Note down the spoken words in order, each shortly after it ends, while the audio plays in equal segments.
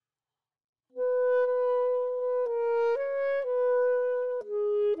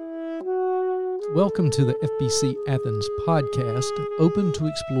Welcome to the FBC Athens podcast, open to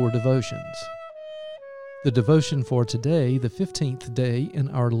explore devotions. The devotion for today, the 15th day in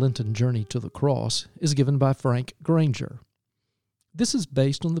our Lenten journey to the cross, is given by Frank Granger. This is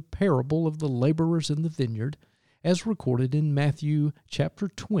based on the parable of the laborers in the vineyard, as recorded in Matthew chapter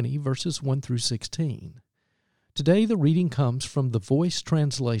 20, verses 1 through 16. Today the reading comes from the Voice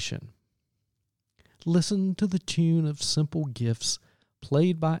translation. Listen to the tune of simple gifts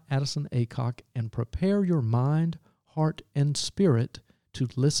played by Addison Aycock, and prepare your mind, heart, and spirit to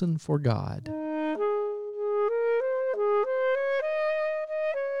listen for God.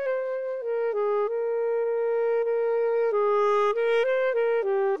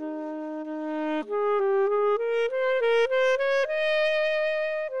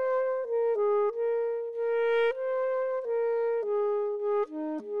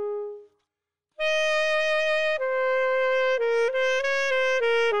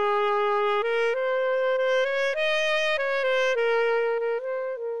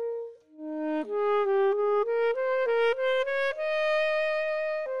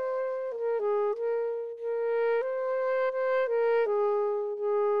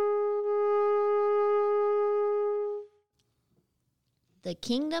 The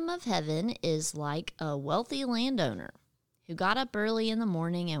kingdom of heaven is like a wealthy landowner who got up early in the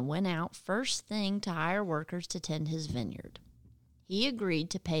morning and went out first thing to hire workers to tend his vineyard. He agreed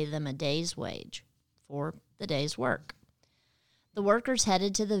to pay them a day's wage for the day's work. The workers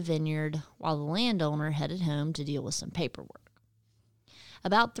headed to the vineyard while the landowner headed home to deal with some paperwork.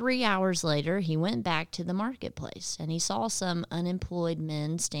 About 3 hours later, he went back to the marketplace and he saw some unemployed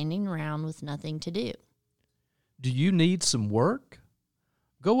men standing around with nothing to do. Do you need some work?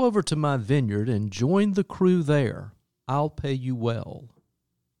 Go over to my vineyard and join the crew there. I'll pay you well.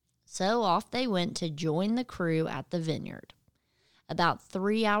 So off they went to join the crew at the vineyard. About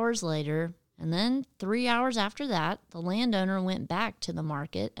 3 hours later, and then 3 hours after that, the landowner went back to the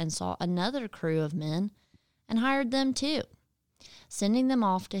market and saw another crew of men and hired them too, sending them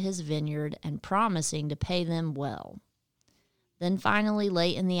off to his vineyard and promising to pay them well. Then finally,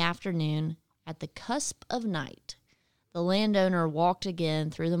 late in the afternoon, at the cusp of night, the landowner walked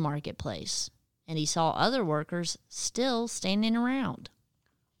again through the marketplace, and he saw other workers still standing around.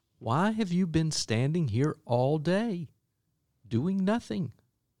 Why have you been standing here all day, doing nothing?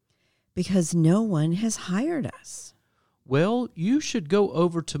 Because no one has hired us. Well, you should go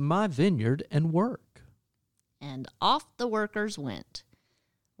over to my vineyard and work. And off the workers went.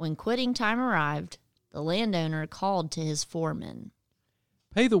 When quitting time arrived, the landowner called to his foreman.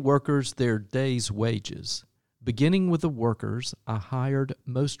 Pay the workers their day's wages, beginning with the workers I hired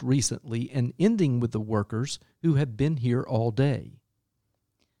most recently and ending with the workers who have been here all day.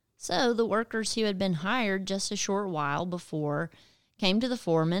 So the workers who had been hired just a short while before came to the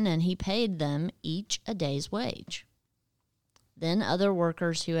foreman, and he paid them each a day's wage. Then other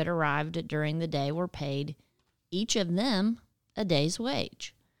workers who had arrived during the day were paid, each of them, a day's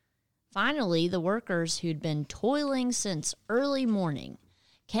wage. Finally, the workers who'd been toiling since early morning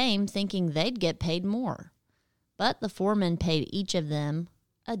came thinking they'd get paid more. But the foreman paid each of them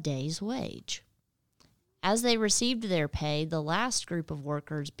a day's wage. As they received their pay, the last group of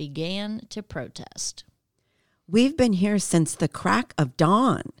workers began to protest. We've been here since the crack of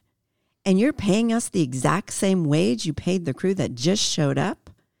dawn, and you're paying us the exact same wage you paid the crew that just showed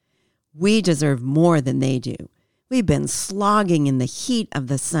up? We deserve more than they do. We've been slogging in the heat of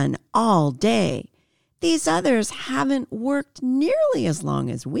the sun all day. These others haven't worked nearly as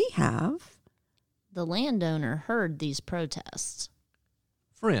long as we have. The landowner heard these protests.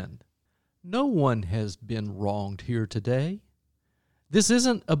 Friend, no one has been wronged here today. This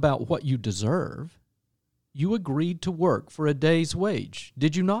isn't about what you deserve. You agreed to work for a day's wage,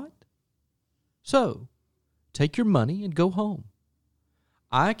 did you not? So, take your money and go home.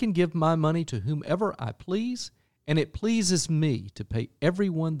 I can give my money to whomever I please, and it pleases me to pay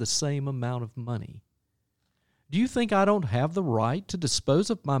everyone the same amount of money. Do you think I don't have the right to dispose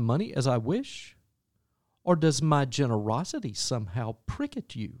of my money as I wish? Or does my generosity somehow prick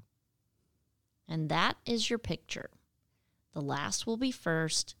at you? And that is your picture. The last will be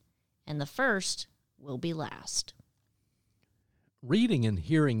first, and the first will be last. Reading and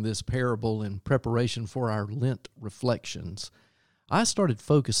hearing this parable in preparation for our Lent reflections, I started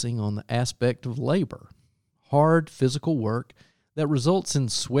focusing on the aspect of labor, hard physical work that results in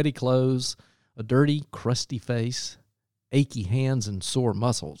sweaty clothes, a dirty, crusty face, achy hands, and sore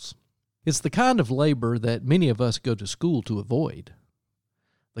muscles. It's the kind of labor that many of us go to school to avoid,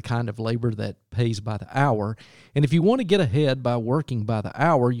 the kind of labor that pays by the hour, and if you want to get ahead by working by the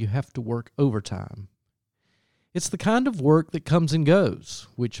hour, you have to work overtime. It's the kind of work that comes and goes,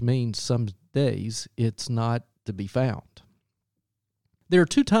 which means some days, it's not to be found. There are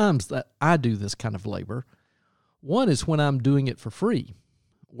 2 times that I do this kind of labor. One is when I'm doing it for free,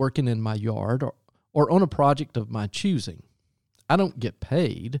 working in my yard or on a project of my choosing. I don't get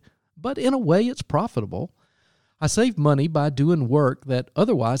paid, but in a way it's profitable. I save money by doing work that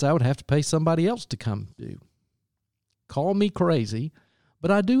otherwise I would have to pay somebody else to come do. Call me crazy,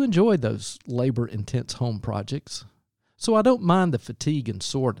 but I do enjoy those labor-intense home projects, so I don't mind the fatigue and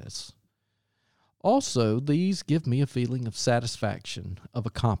soreness. Also, these give me a feeling of satisfaction, of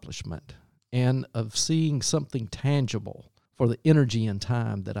accomplishment, and of seeing something tangible for the energy and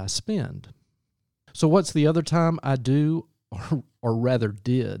time that I spend. So what's the other time I do, or rather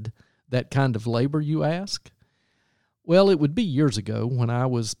did, that kind of labor, you ask? Well, it would be years ago when I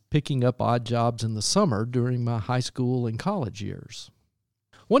was picking up odd jobs in the summer during my high school and college years.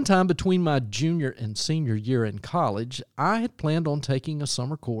 One time between my junior and senior year in college, I had planned on taking a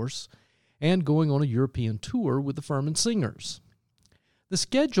summer course and going on a European tour with the Furman Singers. The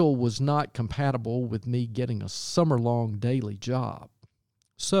schedule was not compatible with me getting a summer-long daily job,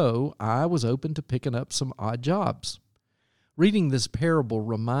 so I was open to picking up some odd jobs. Reading this parable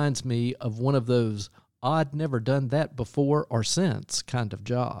reminds me of one of those I'd never done that before or since kind of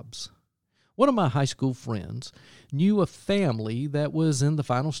jobs. One of my high school friends knew a family that was in the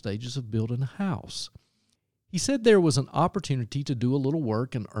final stages of building a house. He said there was an opportunity to do a little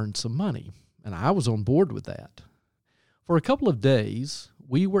work and earn some money, and I was on board with that. For a couple of days,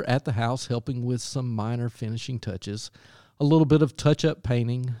 we were at the house helping with some minor finishing touches, a little bit of touch-up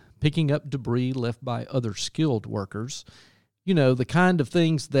painting, picking up debris left by other skilled workers, the kind of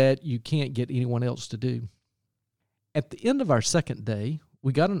things that you can't get anyone else to do. At the end of our second day,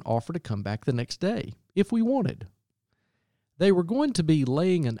 we got an offer to come back the next day, if we wanted. They were going to be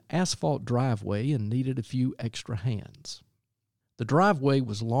laying an asphalt driveway and needed a few extra hands. The driveway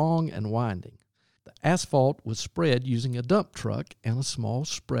was long and winding. The asphalt was spread using a dump truck and a small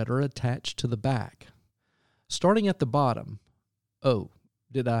spreader attached to the back. Starting at the bottom,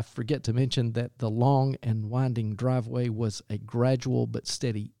 did I forget to mention that the long and winding driveway was a gradual but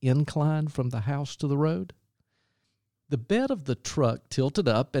steady incline from the house to the road? The bed of the truck tilted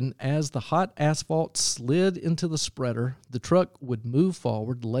up, and as the hot asphalt slid into the spreader, the truck would move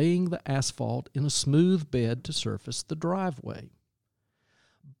forward, laying the asphalt in a smooth bed to surface the driveway.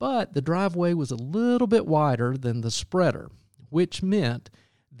 But the driveway was a little bit wider than the spreader, which meant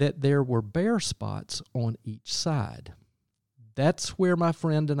that there were bare spots on each side. That's where my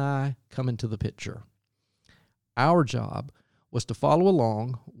friend and I come into the picture. Our job was to follow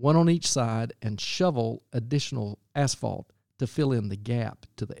along, one on each side, and shovel additional asphalt to fill in the gap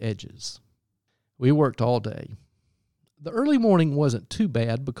to the edges. We worked all day. The early morning wasn't too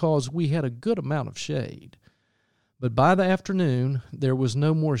bad because we had a good amount of shade. But by the afternoon, there was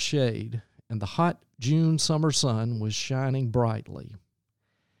no more shade, and the hot June summer sun was shining brightly.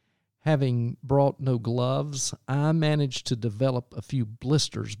 Having brought no gloves, I managed to develop a few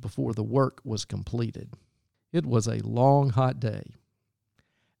blisters before the work was completed. It was a long, hot day.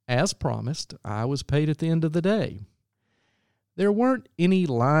 As promised, I was paid at the end of the day. There weren't any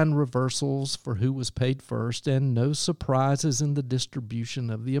line reversals for who was paid first, and no surprises in the distribution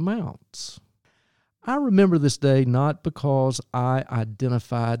of the amounts. I remember this day not because I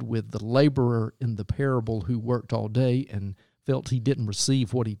identified with the laborer in the parable who worked all day and felt he didn't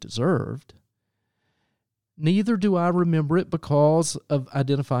receive what he deserved. Neither do I remember it because of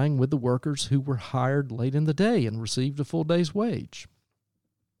identifying with the workers who were hired late in the day and received a full day's wage.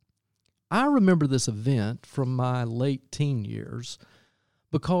 I remember this event from my late teen years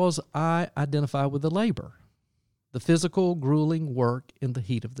because I identify with the labor, the physical, grueling work in the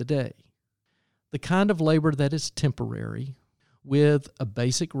heat of the day, the kind of labor that is temporary with a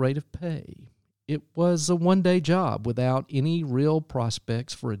basic rate of pay. It was a one-day job without any real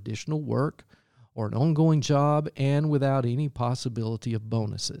prospects for additional work or an ongoing job, and without any possibility of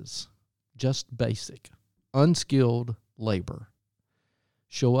bonuses. Just basic, unskilled labor.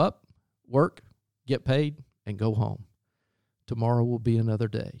 Show up, work, get paid, and go home. Tomorrow will be another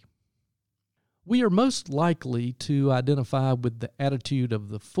day. We are most likely to identify with the attitude of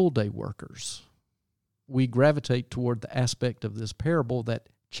the full-day workers. We gravitate toward the aspect of this parable that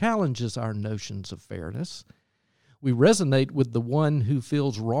challenges our notions of fairness. We resonate with the one who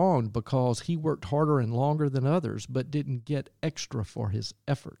feels wronged because he worked harder and longer than others but didn't get extra for his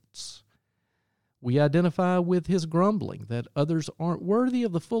efforts. We identify with his grumbling that others aren't worthy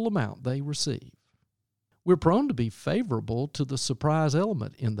of the full amount they receive. We're prone to be favorable to the surprise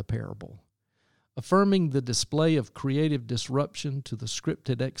element in the parable, affirming the display of creative disruption to the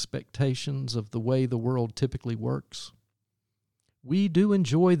scripted expectations of the way the world typically works. we do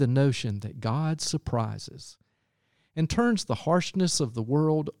enjoy the notion that God surprises and turns the harshness of the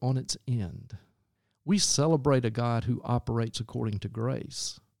world on its end. We celebrate a God who operates according to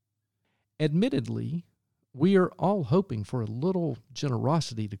grace. Admittedly, we are all hoping for a little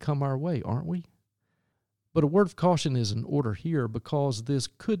generosity to come our way, aren't we? But a word of caution is in order here, because this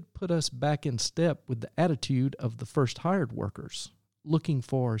could put us back in step with the attitude of the first hired workers, looking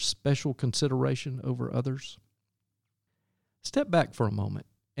for special consideration over others. Step back for a moment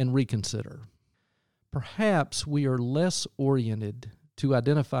and reconsider. Perhaps we are less oriented to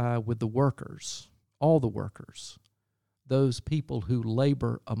identify with the workers, all the workers, those people who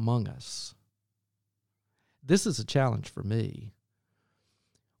labor among us. This is a challenge for me.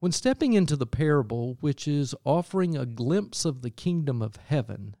 When stepping into the parable, which is offering a glimpse of the kingdom of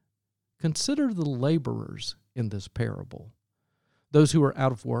heaven, consider the laborers in this parable, those who are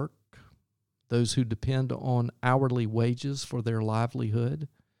out of work, those who depend on hourly wages for their livelihood,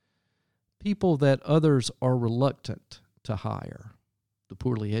 people that others are reluctant to hire, the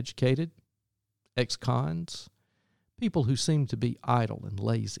poorly educated, ex-cons, people who seem to be idle and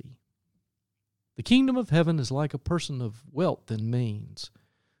lazy. The kingdom of heaven is like a person of wealth and means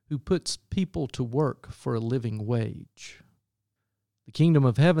who puts people to work for a living wage. The kingdom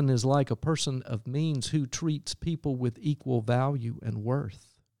of heaven is like a person of means who treats people with equal value and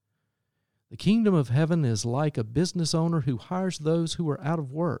worth. The kingdom of heaven is like a business owner who hires those who are out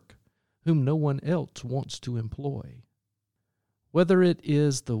of work, whom no one else wants to employ. Whether it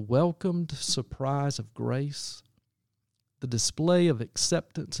is the welcomed surprise of grace, the display of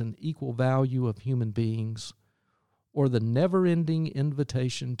acceptance and equal value of human beings, or the never-ending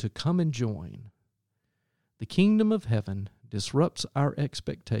invitation to come and join, the kingdom of heaven disrupts our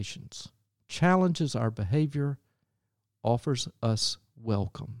expectations, challenges our behavior, offers us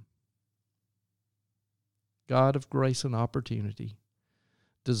welcome. God of grace and opportunity,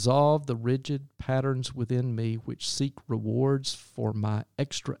 dissolve the rigid patterns within me which seek rewards for my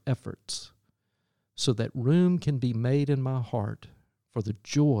extra efforts, so that room can be made in my heart for the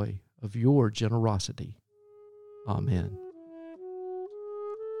joy of your generosity. Amen.